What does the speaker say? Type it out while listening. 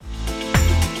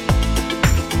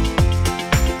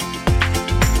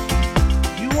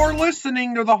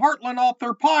listening to the Heartland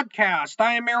Author Podcast.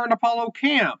 I am Aaron Apollo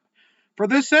Camp. For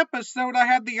this episode, I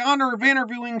had the honor of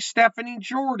interviewing Stephanie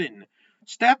Jordan.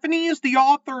 Stephanie is the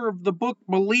author of the book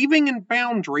Believing in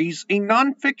Boundaries, a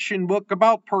nonfiction book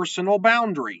about personal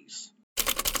boundaries.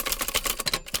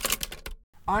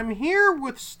 I'm here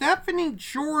with Stephanie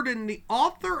Jordan, the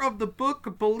author of the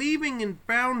book Believing in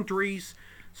Boundaries.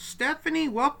 Stephanie,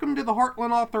 welcome to the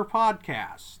Heartland Author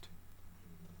Podcast.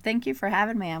 Thank you for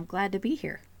having me. I'm glad to be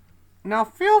here. Now,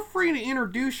 feel free to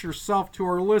introduce yourself to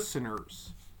our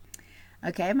listeners.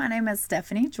 Okay, my name is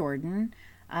Stephanie Jordan.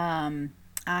 I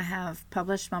have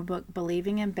published my book,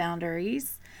 Believing in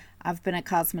Boundaries. I've been a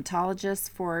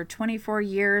cosmetologist for 24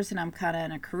 years, and I'm kind of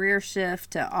in a career shift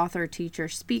to author, teacher,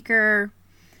 speaker.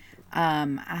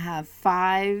 I have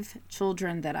 5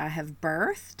 children that I have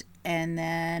birthed, and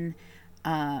then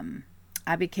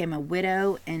I became a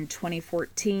widow in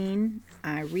 2014.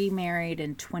 I remarried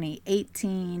in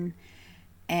 2018,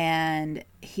 and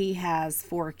he has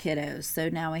 4 kiddos. So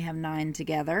now we have 9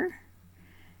 together.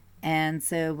 And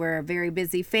so we're a very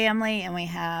busy family, and we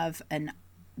have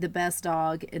the best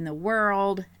dog in the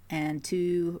world and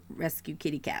 2 rescue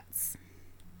kitty cats.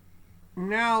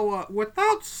 Now,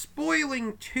 without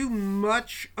spoiling too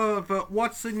much of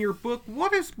what's in your book,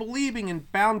 what is Believing in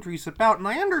Boundaries about? And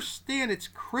I understand it's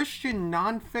Christian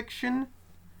nonfiction.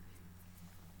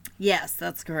 Yes,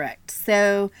 that's correct.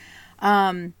 So,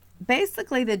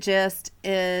 basically the gist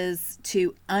is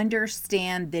to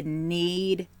understand the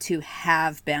need to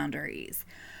have boundaries.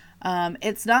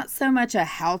 It's not so much a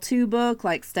how-to book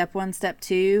like step 1, step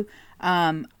 2.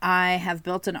 I have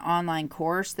built an online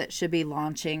course that should be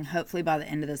launching hopefully by the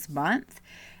end of this month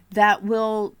that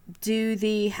will do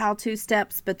the how-to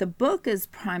steps, but the book is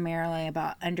primarily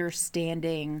about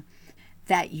understanding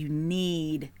that you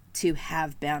need to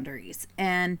have boundaries.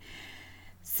 And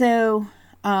so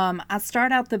I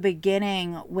start out the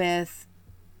beginning with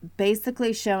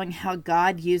basically showing how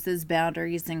God uses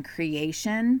boundaries in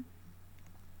creation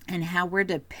and how we're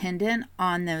dependent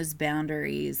on those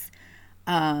boundaries.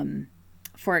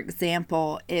 For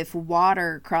example, if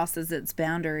water crosses its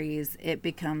boundaries, it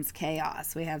becomes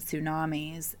chaos. We have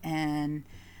tsunamis and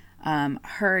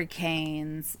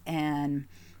hurricanes and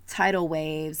tidal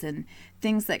waves and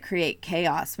things that create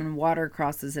chaos when water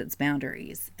crosses its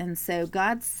boundaries. And so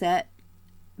God set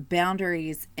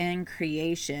boundaries in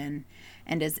creation,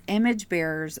 and as image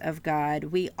bearers of God,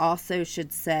 we also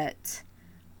should set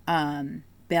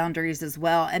boundaries as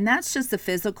well. And that's just the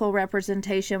physical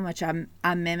representation, which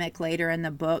I mimic later in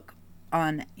the book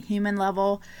on human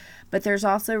level, but there's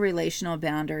also relational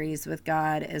boundaries with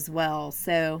God as well.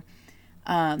 So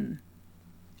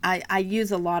I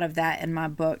use a lot of that in my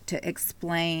book to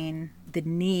explain the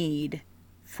need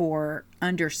for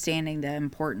understanding the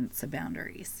importance of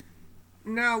boundaries.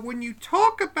 Now, when you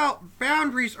talk about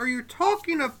boundaries, are you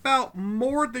talking about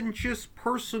more than just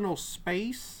personal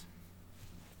space?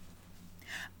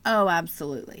 Oh,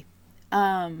 absolutely.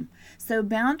 So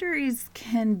boundaries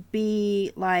can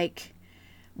be like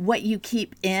what you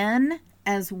keep in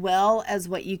as well as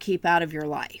what you keep out of your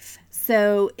life.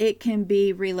 So it can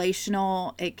be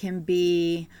relational. It can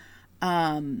be,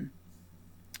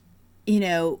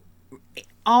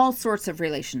 all sorts of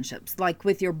relationships, like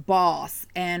with your boss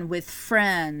and with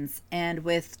friends and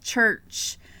with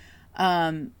church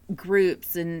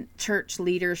groups and church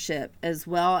leadership, as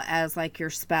well as like your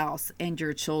spouse and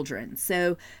your children.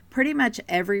 So pretty much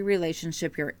every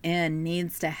relationship you're in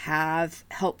needs to have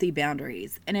healthy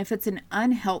boundaries. And if it's an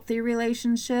unhealthy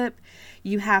relationship,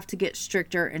 you have to get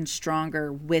stricter and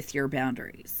stronger with your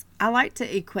boundaries. I like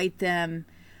to equate them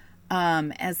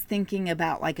as thinking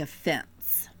about like a fence.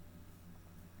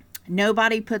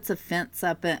 Nobody puts a fence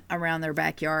up around their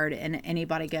backyard and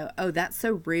anybody go, oh, that's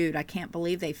so rude. I can't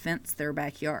believe they fenced their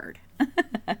backyard.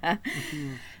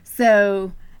 Mm-hmm.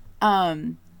 So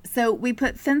we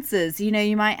put fences.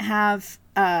 You might have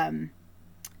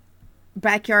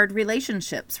backyard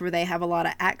relationships where they have a lot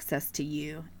of access to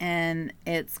you and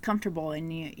it's comfortable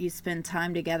and you spend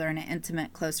time together in an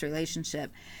intimate, close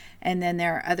relationship. And then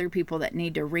there are other people that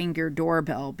need to ring your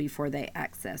doorbell before they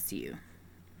access you.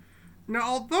 Now,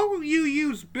 although you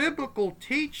use biblical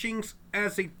teachings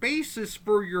as a basis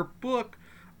for your book,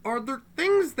 are there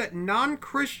things that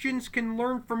non-Christians can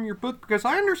learn from your book? Because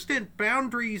I understand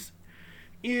boundaries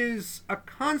is a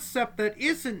concept that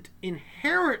isn't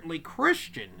inherently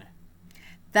Christian.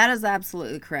 That is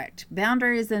absolutely correct.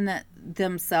 Boundaries in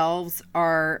themselves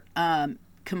are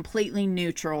completely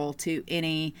neutral to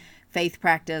any faith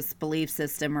practice, belief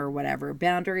system, or whatever.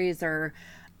 Boundaries are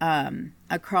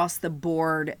across the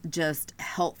board just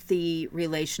healthy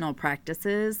relational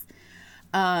practices.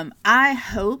 I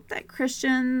hope that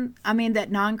that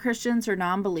non-Christians or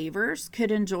non-believers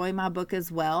could enjoy my book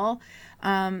as well.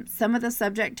 Some of the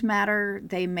subject matter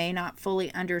they may not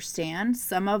fully understand.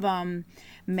 Some of them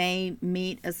may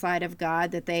meet a side of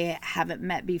God that they haven't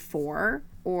met before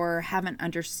or haven't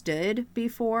understood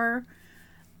before.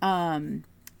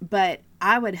 But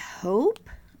I would hope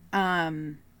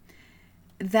that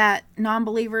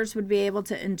non-believers would be able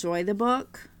to enjoy the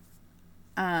book.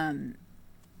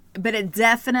 But it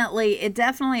definitely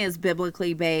is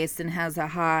biblically based and has a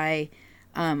high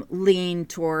lean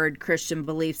toward Christian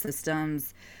belief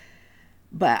systems.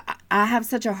 But I have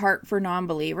such a heart for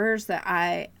non-believers that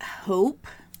I hope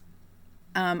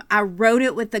I wrote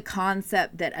it with the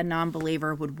concept that a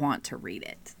non-believer would want to read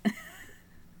it.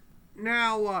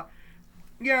 Now,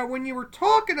 yeah, when you were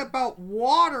talking about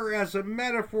water as a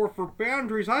metaphor for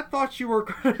boundaries, I thought you were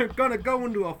going to go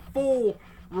into a full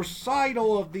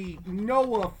recital of the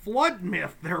Noah flood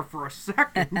myth there for a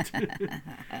second.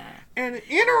 And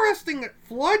interesting that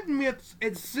flood myths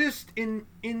exist in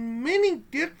many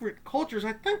different cultures.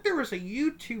 I think there was a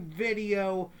YouTube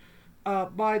video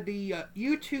by the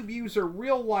YouTube user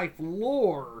Real Life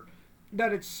Lore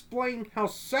that explained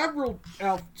how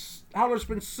there's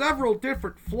been several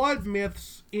different flood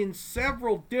myths in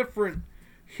several different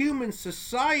human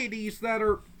societies that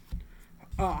are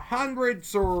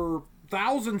hundreds or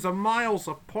thousands of miles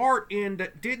apart and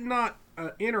that did not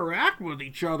interact with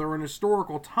each other in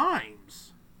historical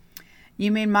times.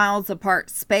 You mean miles apart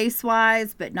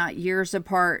space-wise, but not years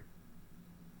apart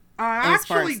as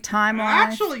far as time-wise?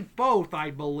 Actually, both,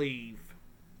 I believe.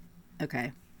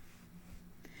 Okay.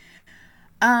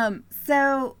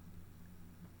 So,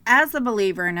 as a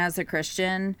believer and as a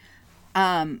Christian,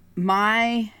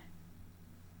 my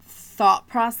thought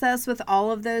process with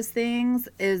all of those things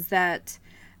is that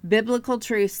biblical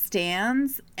truth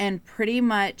stands, and pretty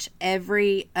much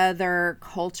every other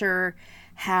culture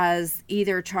has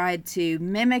either tried to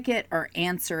mimic it or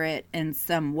answer it in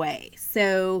some way.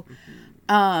 So,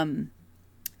 I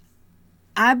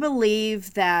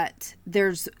believe that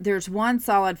there's one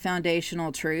solid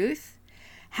foundational truth.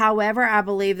 However, I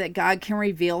believe that God can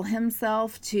reveal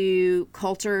himself to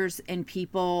cultures and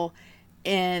people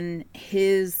in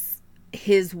his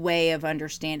way of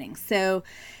understanding. So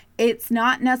it's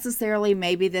not necessarily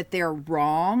maybe that they're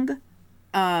wrong,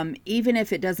 even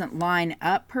if it doesn't line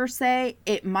up per se.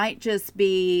 It might just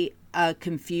be a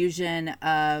confusion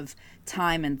of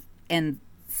time and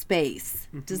space.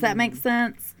 Does that make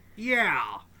sense?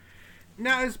 Yeah.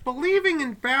 Now, is believing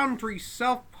in boundaries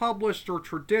self-published or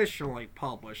traditionally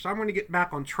published? I'm going to get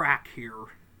back on track here.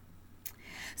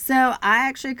 So I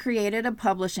actually created a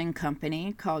publishing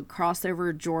company called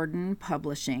Crossover Jordan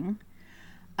Publishing,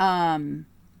 and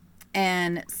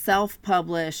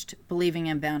self-published Believing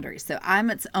in Boundaries. So I'm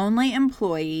its only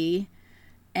employee,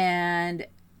 and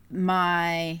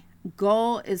my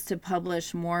goal is to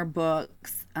publish more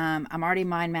books. I'm already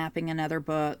mind mapping another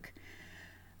book,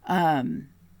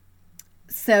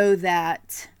 so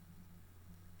that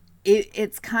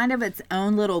it's kind of its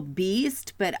own little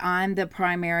beast, but I'm the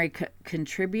primary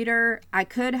contributor. I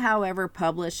could, however,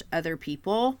 publish other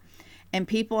people, and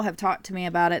people have talked to me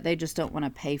about it. They just don't want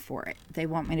to pay for it. They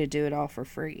want me to do it all for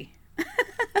free.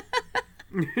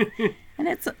 and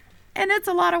it's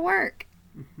a lot of work.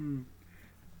 Mm-hmm.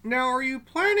 Now, are you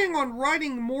planning on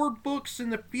writing more books in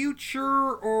the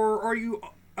future, or are you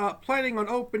planning on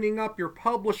opening up your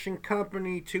publishing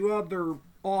company to other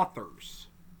authors?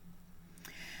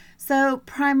 So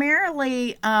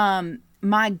primarily,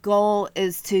 my goal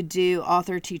is to do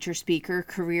author, teacher, speaker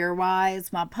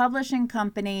career-wise. My publishing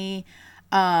company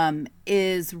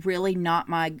is really not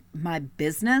my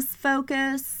business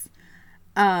focus.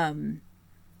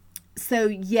 So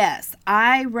yes,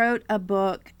 I wrote a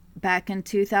book back in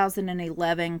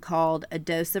 2011 called A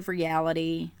Dose of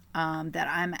Reality, that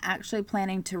I'm actually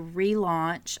planning to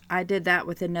relaunch. I did that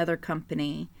with another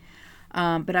company,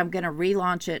 but I'm going to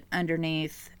relaunch it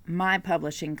underneath my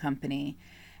publishing company.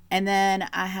 And then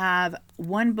I have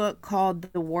one book called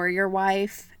The Warrior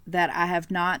Wife that I have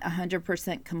not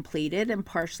 100% completed, and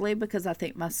partially because I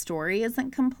think my story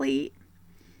isn't complete.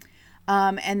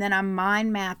 And then I'm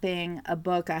mind mapping a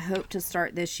book I hope to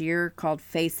start this year called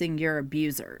Facing Your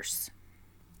Abusers.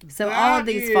 So that all of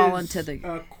these fall into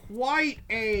the quite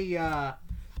a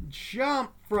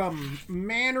jump from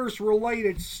manners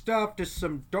related stuff to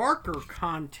some darker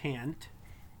content.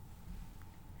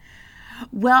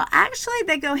 Well, actually,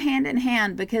 they go hand in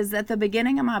hand, because at the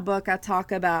beginning of my book, I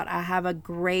talk about I have a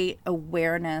great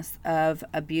awareness of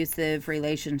abusive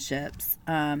relationships.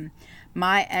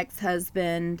 My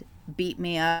ex-husband beat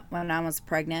me up when I was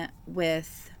pregnant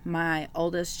with my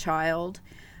oldest child.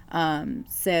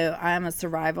 So I'm a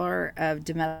survivor of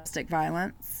domestic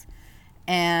violence,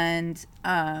 and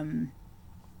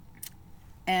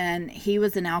he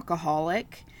was an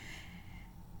alcoholic,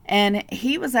 and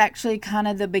he was actually kind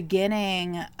of the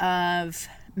beginning of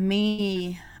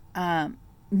me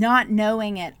not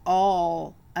knowing at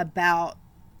all about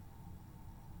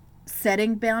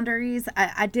setting boundaries.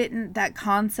 I didn't, that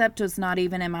concept was not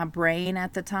even in my brain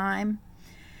at the time.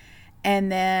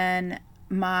 And then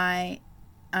my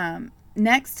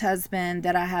next husband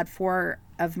that I had 4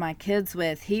 of my kids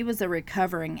with, he was a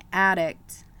recovering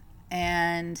addict,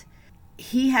 and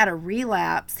he had a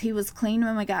relapse. He was clean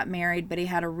when we got married, but he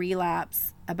had a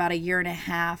relapse about 1.5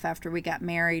 years after we got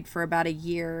married for about 1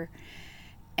 year.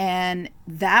 And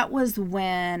that was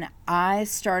when I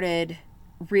started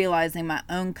realizing my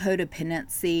own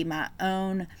codependency, my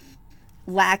own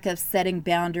lack of setting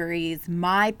boundaries.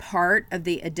 My part of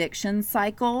the addiction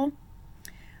cycle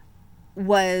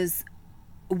was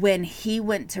when he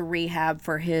went to rehab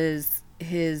for his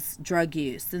drug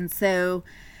use. And so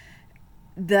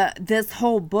this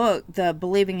whole book, the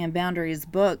Believing in Boundaries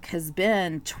book, has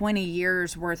been 20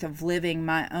 years worth of living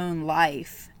my own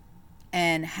life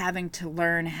and having to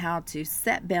learn how to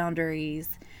set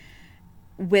boundaries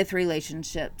with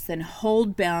relationships and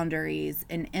hold boundaries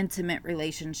in intimate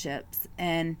relationships.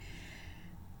 And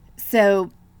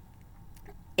so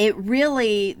it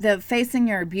really, the facing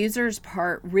your abusers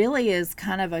part really is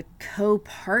kind of a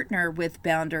co-partner with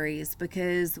boundaries,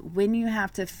 because when you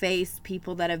have to face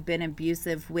people that have been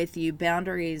abusive with you,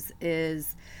 boundaries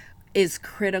is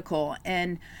critical.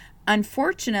 And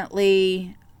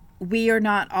unfortunately, we are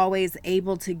not always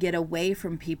able to get away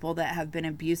from people that have been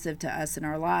abusive to us in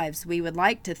our lives. We would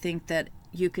like to think that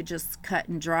you could just cut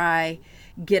and dry,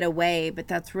 get away, but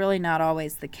that's really not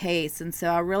always the case. And so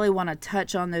I really want to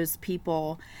touch on those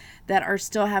people that are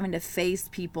still having to face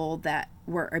people that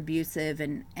were abusive,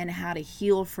 and how to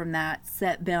heal from that,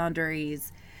 set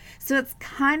boundaries. So it's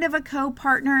kind of a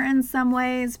co-partner in some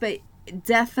ways, but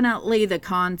definitely the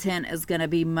content is going to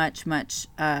be much, much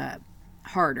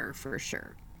harder for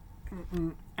sure.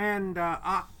 And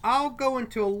I'll go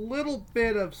into a little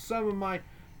bit of some of my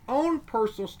own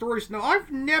personal stories. Now,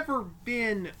 I've never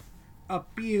been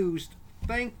abused,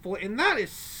 thankfully, and that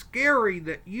is scary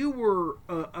that you were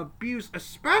abused,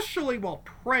 especially while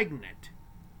pregnant.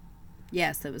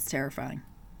 Yes, it was terrifying.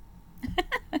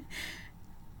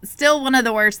 Still one of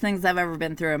the worst things I've ever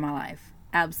been through in my life.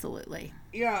 Absolutely.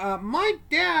 Yeah, my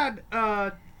dad,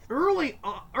 early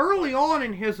on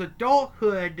in his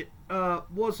adulthood,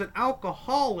 was an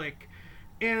alcoholic,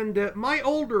 and my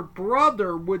older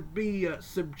brother would be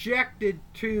subjected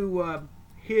to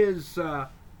his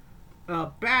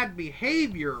bad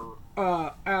behavior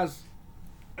as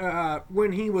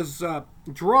when he was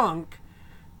drunk,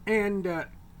 and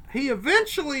he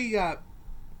eventually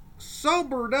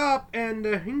sobered up, and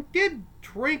he did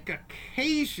drink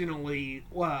occasionally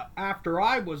after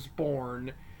I was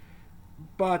born,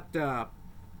 but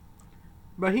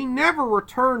he never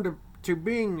returned to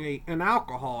being an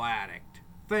alcohol addict,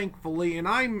 thankfully. And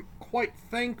I'm quite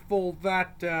thankful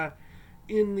that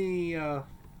in the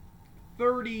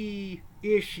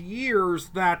 30-ish years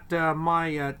that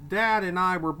my dad and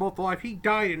I were both alive, he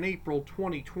died in April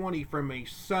 2020 from a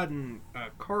sudden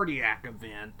cardiac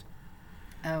event.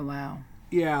 Oh, wow.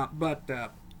 Yeah, but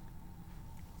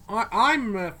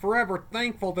I'm forever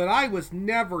thankful that I was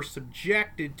never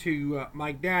subjected to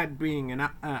my dad being an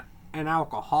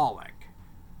alcoholic.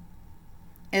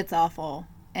 It's awful,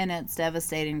 and it's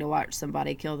devastating to watch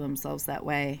somebody kill themselves that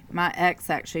way. My ex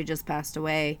actually just passed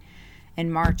away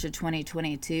in March of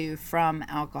 2022 from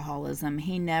alcoholism.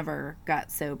 He never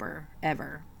got sober,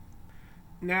 ever.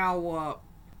 Now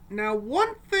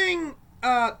one thing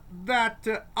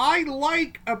that I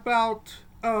like about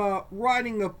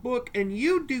writing a book, and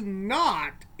you do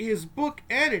not, is book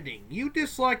editing. You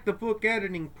dislike the book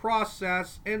editing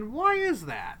process, and why is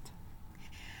that?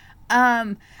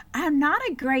 I'm not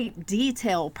a great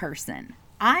detail person.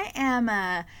 I am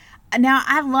now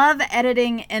I love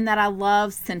editing in that I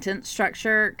love sentence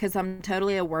structure, because I'm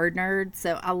totally a word nerd.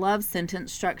 So I love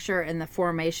sentence structure and the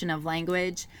formation of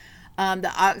language.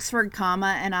 The Oxford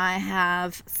comma and I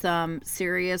have some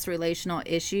serious relational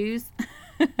issues.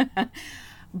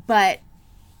 But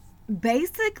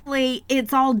basically,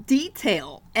 it's all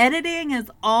detail. Editing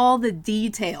is all the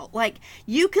detail. Like,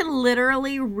 you can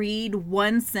literally read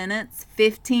one sentence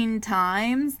 15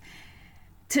 times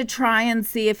to try and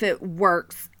see if it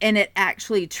works and it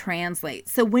actually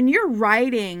translates. So when you're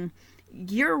writing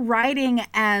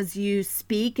as you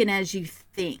speak and as you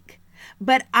think.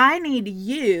 But I need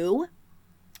you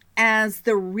as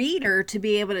the reader to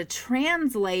be able to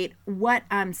translate what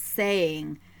I'm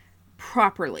saying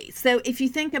properly. So if you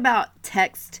think about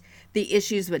text, the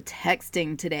issues with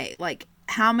texting today, like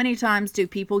how many times do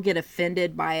people get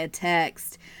offended by a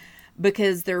text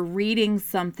because they're reading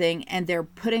something and they're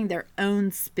putting their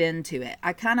own spin to it?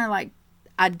 I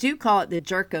do call it the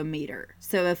jerkometer.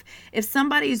 So if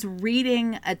somebody's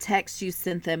reading a text you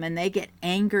sent them and they get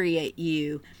angry at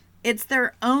you, it's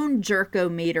their own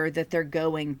jerkometer that they're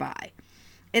going by.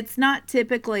 It's not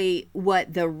typically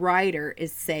what the writer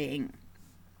is saying.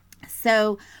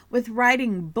 So with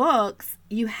writing books,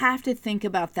 you have to think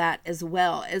about that as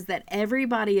well, is that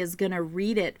everybody is going to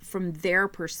read it from their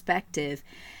perspective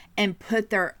and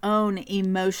put their own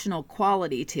emotional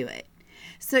quality to it.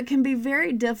 So it can be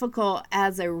very difficult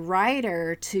as a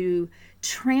writer to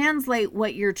translate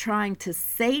what you're trying to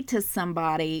say to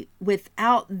somebody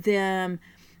without them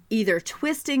either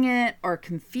twisting it or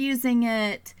confusing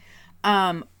it.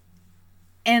 And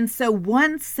so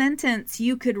one sentence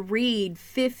you could read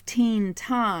 15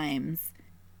 times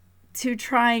to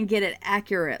try and get it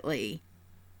accurately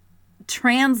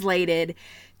translated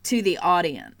to the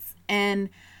audience.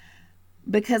 And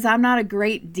because I'm not a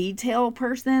great detail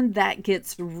person, that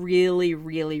gets really,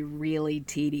 really, really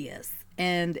tedious.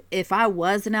 And if I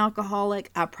was an alcoholic,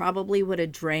 I probably would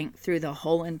have drank through the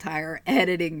whole entire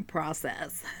editing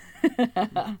process.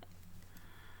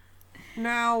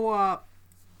 Now,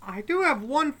 I do have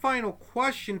one final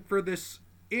question for this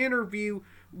interview.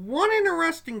 One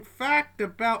interesting fact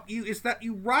about you is that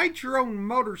you ride your own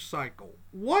motorcycle.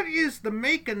 What is the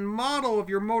make and model of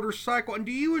your motorcycle, and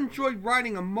do you enjoy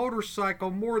riding a motorcycle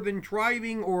more than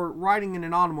driving or riding in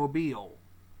an automobile?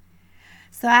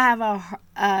 So I have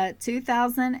a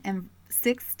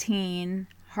 2016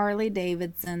 Harley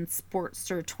Davidson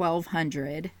Sportster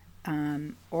 1200,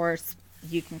 or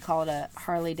you can call it a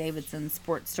Harley Davidson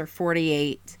Sportster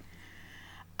 48.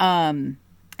 And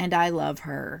I love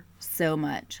her so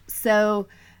much. So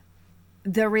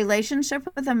the relationship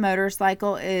with a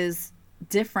motorcycle is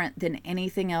different than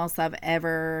anything else I've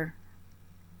ever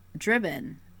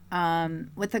driven.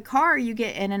 With a car, you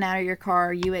get in and out of your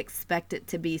car, you expect it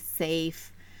to be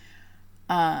safe.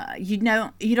 You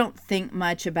don't think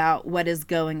much about what is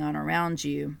going on around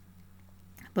you.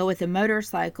 But with a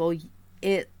motorcycle,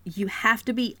 you have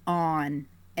to be on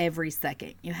every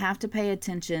second. You have to pay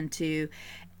attention to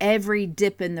every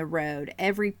dip in the road,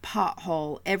 every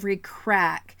pothole, every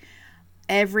crack,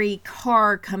 every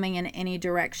car coming in any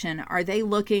direction. Are they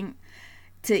looking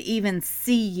to even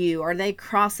see you? Are they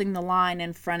crossing the line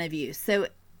in front of you? So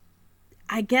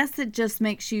I guess it just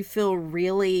makes you feel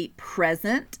really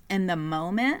present in the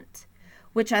moment,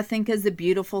 which I think is a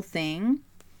beautiful thing.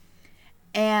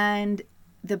 And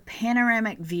the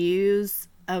panoramic views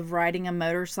of riding a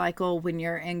motorcycle when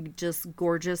you're in just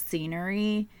gorgeous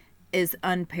scenery is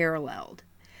unparalleled.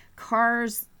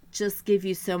 Cars just give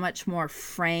you so much more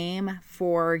frame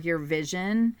for your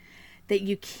vision that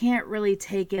you can't really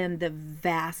take in the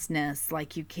vastness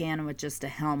like you can with just a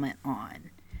helmet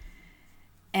on.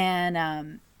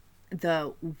 And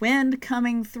the wind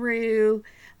coming through,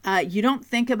 you don't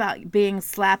think about being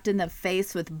slapped in the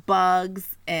face with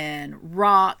bugs and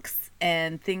rocks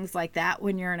and things like that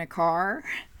when you're in a car.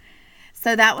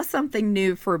 So that was something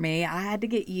new for me. I had to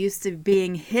get used to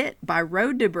being hit by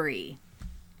road debris.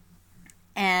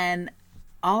 And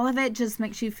all of it just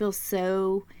makes you feel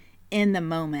so in the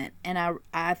moment. And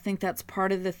I think that's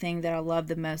part of the thing that I love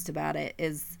the most about it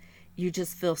is you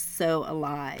just feel so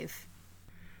alive.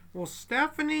 Well,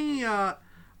 Stephanie, that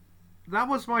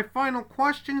was my final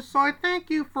question, so I thank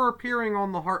you for appearing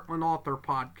on the Heartland Author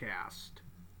Podcast.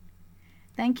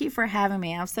 Thank you for having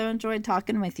me. I've so enjoyed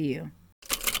talking with you.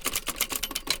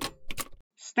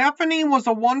 Stephanie was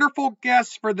a wonderful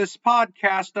guest for this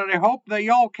podcast, and I hope that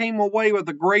y'all came away with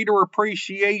a greater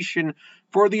appreciation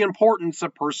for the importance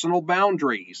of personal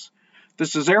boundaries.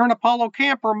 This is Aaron Apollo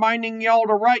Camp reminding y'all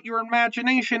to write your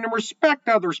imagination and respect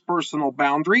others' personal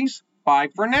boundaries. Bye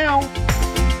for now.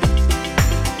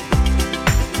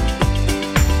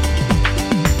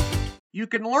 You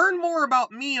can learn more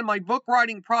about me and my book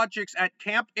writing projects at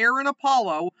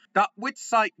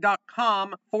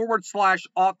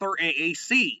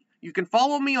campaaronapollo.wixsite.com/authoraac. You can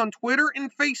follow me on Twitter and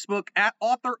Facebook at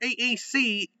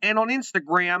authoraac and on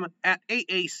Instagram at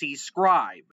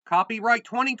aacscribe. Copyright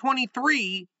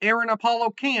 2023, Aaron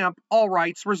Apollo Camp, all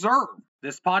rights reserved.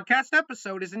 This podcast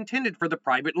episode is intended for the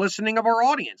private listening of our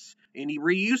audience. Any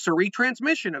reuse or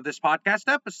retransmission of this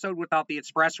podcast episode without the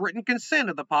express written consent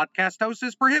of the podcast host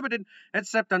is prohibited,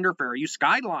 except under fair use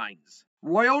guidelines.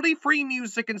 Royalty-free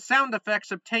music and sound effects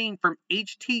obtained from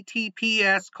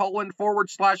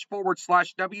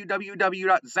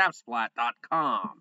https://www.zapsplat.com.